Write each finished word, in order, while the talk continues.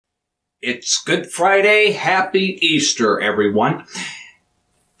It's Good Friday. Happy Easter, everyone.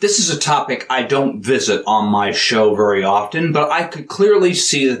 This is a topic I don't visit on my show very often, but I could clearly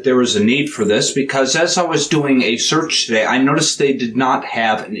see that there was a need for this because as I was doing a search today, I noticed they did not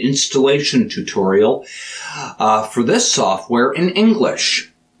have an installation tutorial for this software in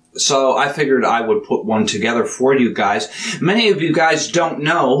English. So I figured I would put one together for you guys. Many of you guys don't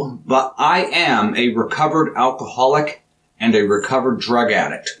know, but I am a recovered alcoholic and a recovered drug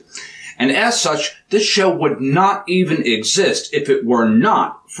addict. And as such, this show would not even exist if it were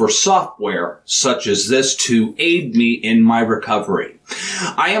not for software such as this to aid me in my recovery.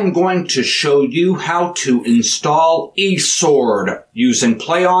 I am going to show you how to install eSword using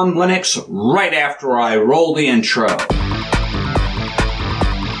Play on Linux right after I roll the intro.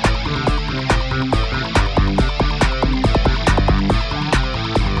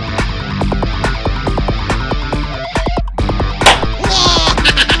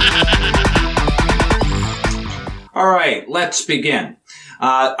 Alright, let's begin.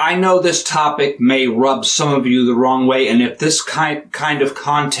 I know this topic may rub some of you the wrong way, and if this kind of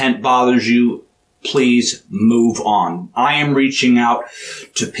content bothers you, please move on. I am reaching out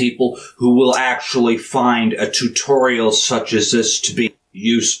to people who will actually find a tutorial such as this to be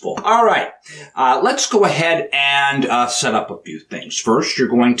useful. Alright, let's go ahead and set up a few things. First, you're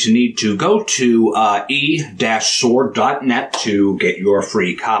going to need to go to e-sword.net to get your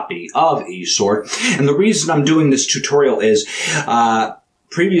free copy of eSword. And the reason I'm doing this tutorial is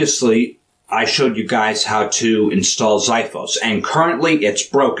previously I showed you guys how to install Xiphos, and currently it's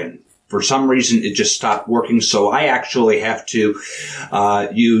broken. For some reason it just stopped working, so I actually have to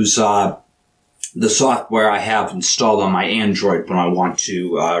use the software I have installed on my Android when I want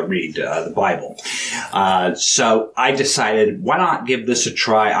to read the Bible. So I decided, why not give this a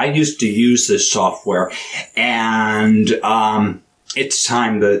try? I used to use this software, and it's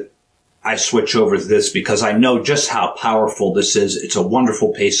time that I switch over to this because I know just how powerful this is. It's a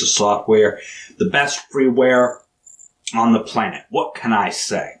wonderful piece of software, the best freeware on the planet. What can I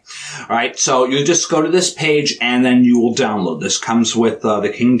say? All right, so you just go to this page and then you will download. This comes with the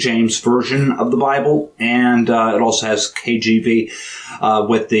King James Version of the Bible, and it also has KJV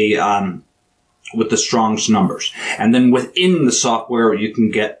with the Strong's numbers. And then within the software, you can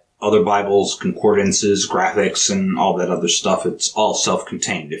get other Bibles, concordances, graphics, and all that other stuff. It's all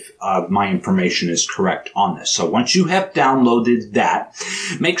self-contained if my information is correct on this. So once you have downloaded that,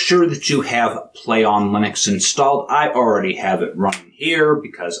 make sure that you have Play on Linux installed. I already have it running here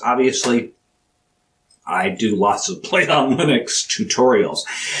because obviously I do lots of Play on Linux tutorials.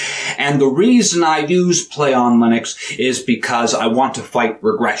 And the reason I use Play on Linux is because I want to fight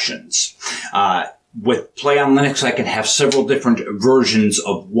regressions. With Play on Linux, I can have several different versions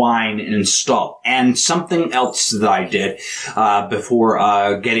of Wine installed. And something else that I did before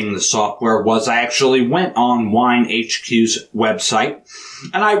getting the software was I actually went on Wine HQ's website,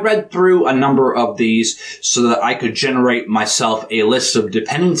 and I read through a number of these so that I could generate myself a list of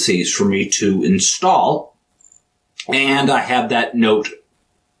dependencies for me to install. And I have that note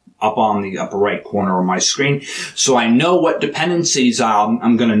up on the upper right corner of my screen, so I know what dependencies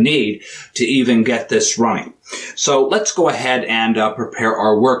I'm going to need to even get this running. So let's go ahead and prepare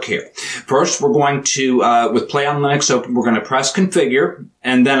our work here. First, we're going to, with Play on Linux open, we're going to press Configure,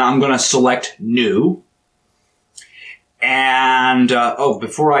 and then I'm going to select New. And,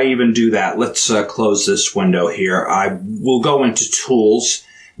 before I even do that, let's close this window here. I will go into Tools,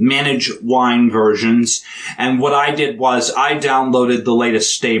 Manage Wine Versions, and what I did was I downloaded the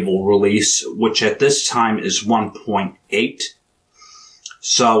latest stable release, which at this time is 1.8.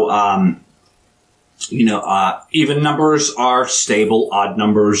 So, even numbers are stable, odd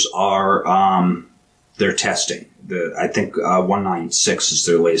numbers are, they're testing. I think 196 is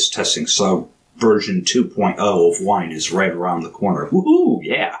their latest testing, so version 2.0 of Wine is right around the corner. Woohoo,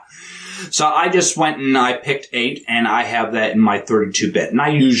 yeah! So I just went and I picked 8, and I have that in my 32-bit. And I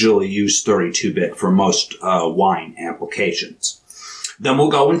usually use 32-bit for most Wine applications. Then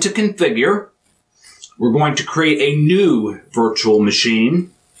we'll go into Configure. We're going to create a new virtual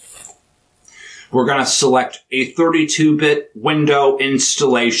machine. We're going to select a 32-bit window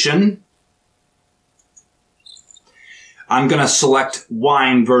installation. I'm going to select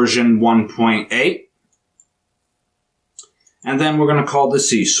Wine version 1.8. And then we're going to call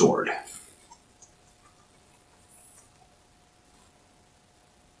this eSword.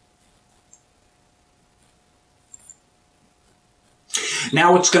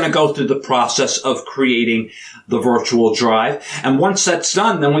 Now it's going to go through the process of creating the virtual drive. And once that's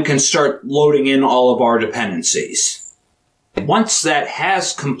done, then we can start loading in all of our dependencies. Once that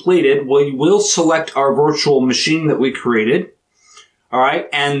has completed, we will select our virtual machine that we created. All right,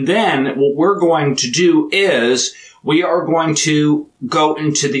 and then what we're going to do is we are going to go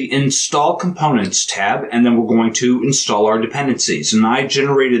into the Install Components tab, and then we're going to install our dependencies. And I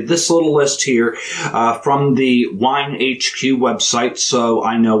generated this little list here from the WineHQ website, so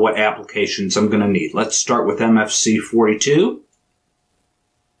I know what applications I'm going to need. Let's start with MFC42.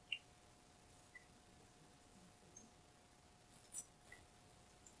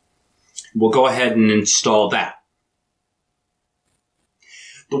 We'll go ahead and install that.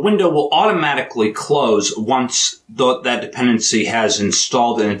 The window will automatically close once that dependency has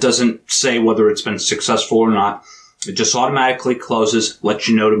installed, and it doesn't say whether it's been successful or not. It just automatically closes, lets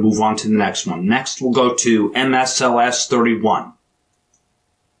you know to move on to the next one. Next, we'll go to MSLS31.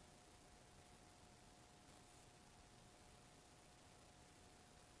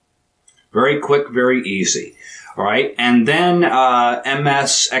 Very quick, very easy. All right, and then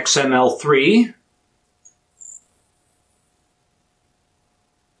MSXML3.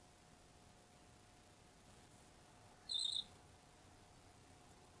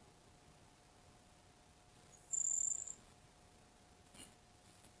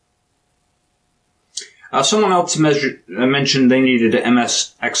 Someone else mentioned they needed an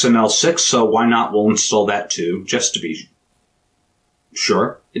MSXML6, so why not? We'll install that too, just to be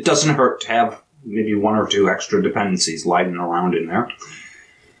sure. It doesn't hurt to have maybe one or two extra dependencies lying around in there.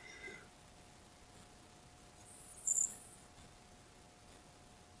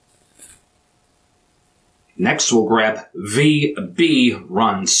 Next, we'll grab VB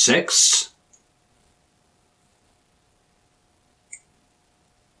Run 6.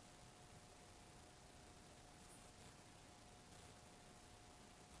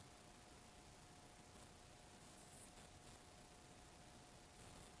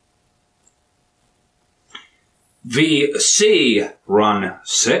 VC Run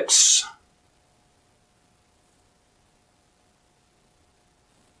 6.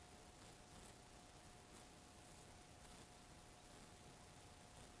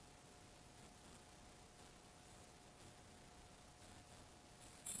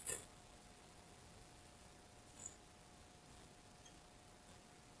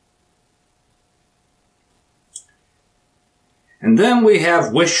 And then we have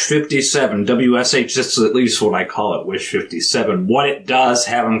Wish57, WSH, this is at least what I call it, Wish57. What it does,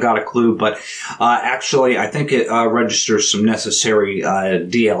 haven't got a clue, but actually I think it registers some necessary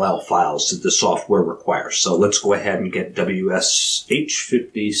DLL files that the software requires. So let's go ahead and get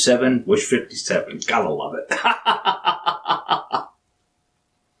WSH57, Wish57. Gotta love it.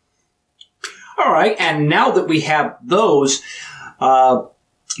 All right, and now that we have those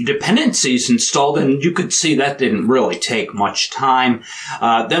dependencies installed, and you could see that didn't really take much time.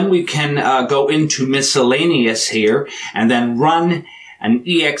 Then we can go into miscellaneous here and then run an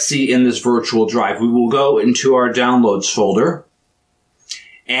exe in this virtual drive. We will go into our downloads folder,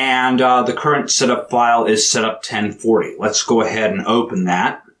 and the current setup file is setup1040. Let's go ahead and open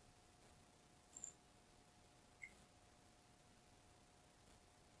that.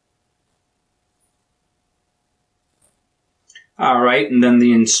 All right, and then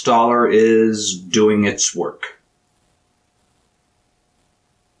the installer is doing its work.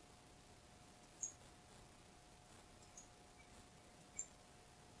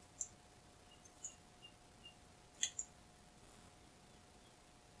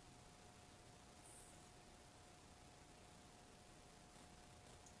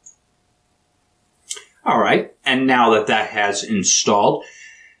 All right, and now that that has installed,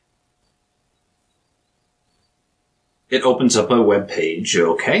 it opens up a web page,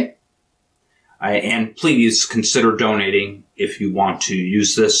 okay? And please consider donating if you want to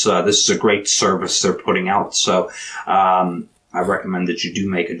use this. This is a great service they're putting out, so I recommend that you do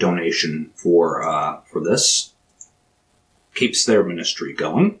make a donation for this. Keeps their ministry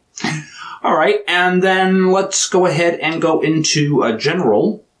going. All right, and then let's go ahead and go into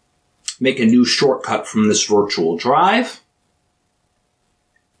General, make a new shortcut from this virtual drive.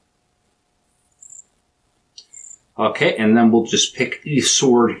 Okay, and then we'll just pick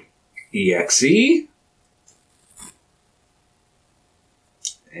eSword exe.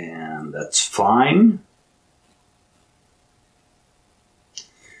 And that's fine.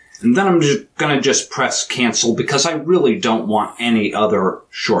 And then I'm just going to just press cancel because I really don't want any other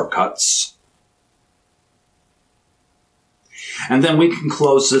shortcuts. And then we can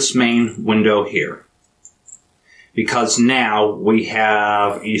close this main window here, because now we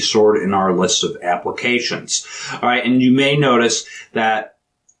have eSword in our list of applications. All right, and you may notice that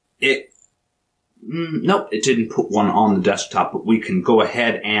nope, it didn't put one on the desktop, but we can go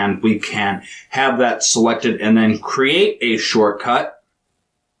ahead and we can have that selected and then create a shortcut,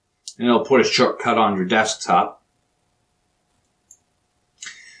 and it'll put a shortcut on your desktop.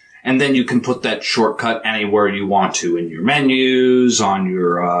 And then you can put that shortcut anywhere you want to, in your menus, on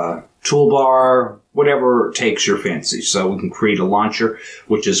your toolbar, whatever takes your fancy. So we can create a launcher,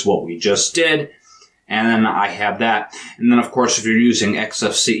 which is what we just did. And then I have that. And then, of course, if you're using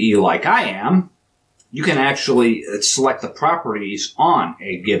XFCE like I am, you can actually select the properties on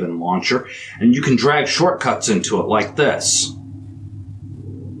a given launcher, and you can drag shortcuts into it like this.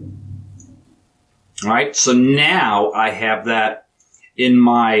 All right, so now I have that in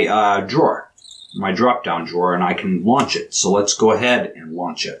my drawer, my drop-down drawer, and I can launch it. So let's go ahead and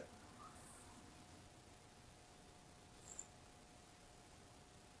launch it.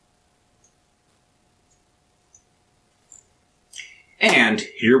 And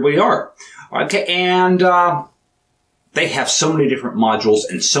here we are. Okay, and they have so many different modules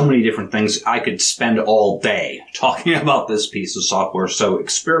and so many different things. I could spend all day talking about this piece of software. So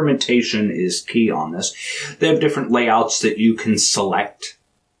experimentation is key on this. They have different layouts that you can select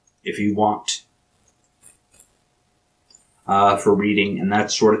if you want for reading and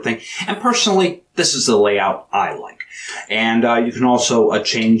that sort of thing. And personally, this is the layout I like. And you can also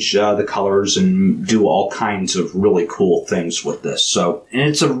change the colors and do all kinds of really cool things with this. So, and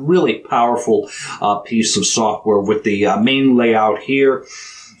it's a really powerful piece of software with the main layout here.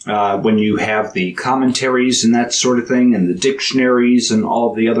 When you have the commentaries and that sort of thing, and the dictionaries and all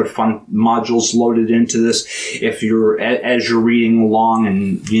of the other fun modules loaded into this. If you're, as you're reading along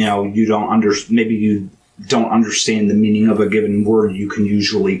and, you know, you don't maybe you don't understand the meaning of a given word, you can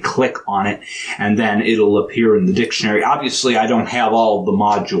usually click on it and then it'll appear in the dictionary. Obviously, I don't have all of the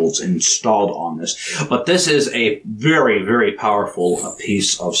modules installed on this, but this is a very, very powerful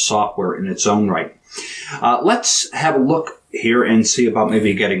piece of software in its own right. Let's have a look here and see about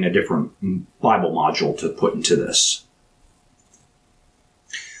maybe getting a different Bible module to put into this.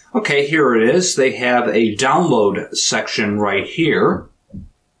 Okay, here it is. They have a download section right here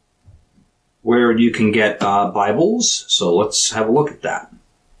where you can get Bibles. So let's have a look at that.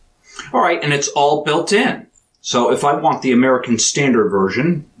 All right, and it's all built in. So if I want the American Standard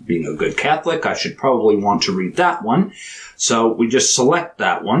Version, being a good Catholic, I should probably want to read that one. So we just select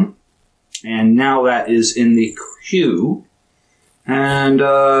that one. And now that is in the queue. And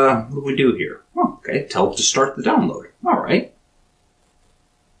what do we do here? Oh, okay, tell it to start the download. All right.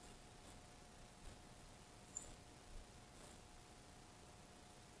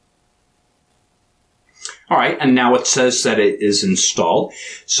 All right, and now it says that it is installed.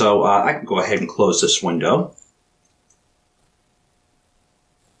 So I can go ahead and close this window.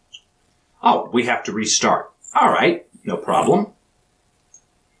 Oh, we have to restart. All right, no problem.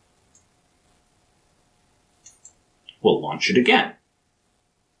 We'll launch it again.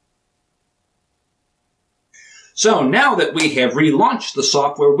 So now that we have relaunched the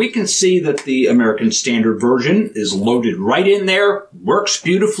software, we can see that the American Standard Version is loaded right in there, works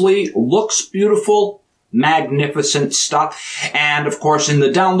beautifully, looks beautiful. Magnificent stuff. And of course, in the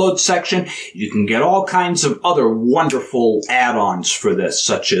download section, you can get all kinds of other wonderful add-ons for this,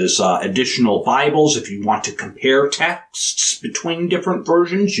 such as additional Bibles. If you want to compare texts between different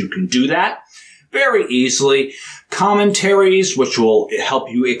versions, you can do that very easily. Commentaries, which will help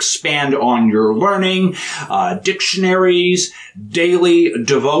you expand on your learning, dictionaries, daily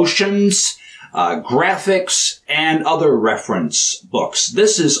devotions, graphics, and other reference books.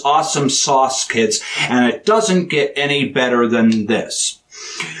 This is awesome sauce, kids, and it doesn't get any better than this.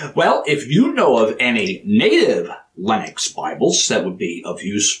 Well, if you know of any native Linux Bibles that would be of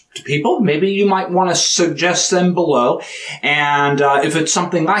use to people, maybe you might want to suggest them below. And if it's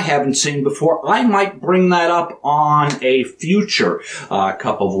something I haven't seen before, I might bring that up on a future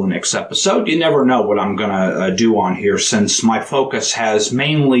Cup of Linux episode. You never know what I'm going to do on here, since my focus has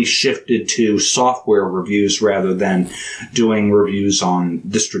mainly shifted to software reviews rather than doing reviews on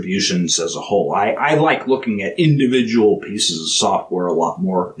distributions as a whole. I like looking at individual pieces of software a lot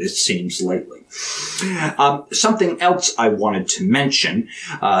more, it seems, lately. Something else I wanted to mention,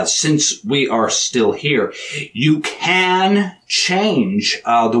 since we are still here, you can change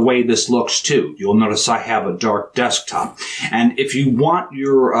the way this looks too. You'll notice I have a dark desktop. And if you want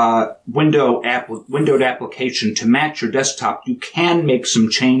your windowed application to match your desktop, you can make some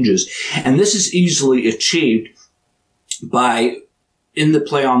changes. And this is easily achieved by, in the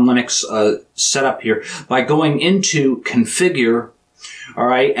Play on Linux setup here, by going into Configure. All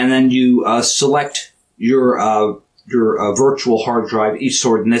right, and then you select your virtual hard drive,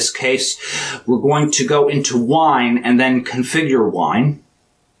 eSword in this case. We're going to go into Wine and then configure Wine.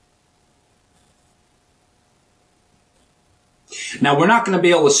 Now, we're not going to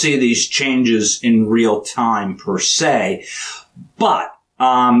be able to see these changes in real time per se, but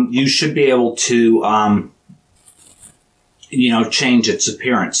you should be able to change its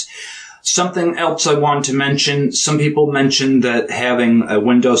appearance. Something else I want to mention, some people mentioned that having a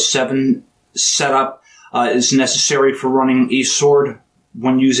Windows 7 setup is necessary for running eSword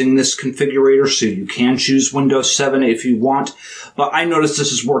when using this configurator, so you can choose Windows 7 if you want. But I noticed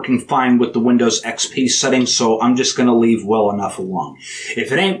this is working fine with the Windows XP settings, so I'm just going to leave well enough alone.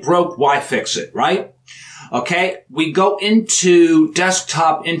 If it ain't broke, why fix it, right? Okay, we go into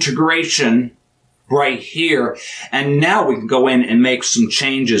desktop integration right here, and now we can go in and make some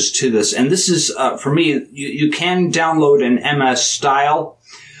changes to this. And this is, for me, you can download an MS style,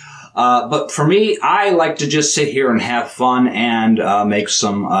 but for me, I like to just sit here and have fun and make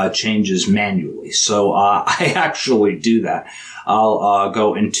some changes manually. So I actually do that. I'll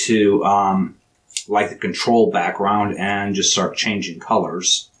go into like the control background and just start changing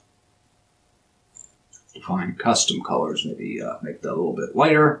colors. Define custom colors, maybe make that a little bit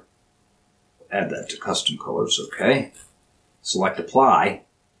lighter. Add that to custom colors, okay. Select apply.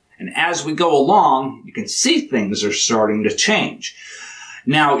 And as we go along, you can see things are starting to change.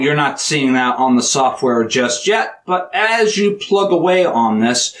 Now, you're not seeing that on the software just yet, but as you plug away on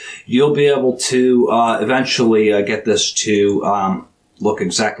this, you'll be able to eventually get this to look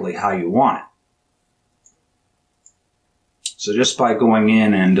exactly how you want it. So just by going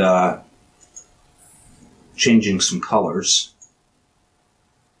in and changing some colors,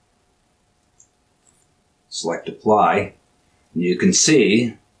 select apply, and you can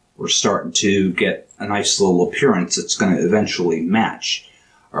see we're starting to get a nice little appearance that's going to eventually match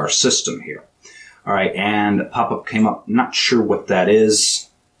our system here. All right, and a pop-up came up. Not sure what that is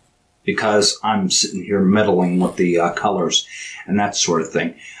because I'm sitting here meddling with the colors and that sort of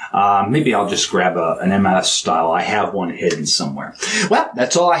thing. Maybe I'll just grab an MS style. I have one hidden somewhere. Well,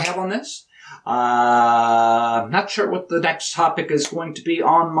 that's all I have on this. Not sure what the next topic is going to be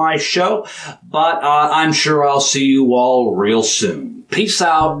on my show, but I'm sure I'll see you all real soon. Peace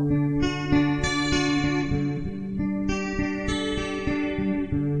out.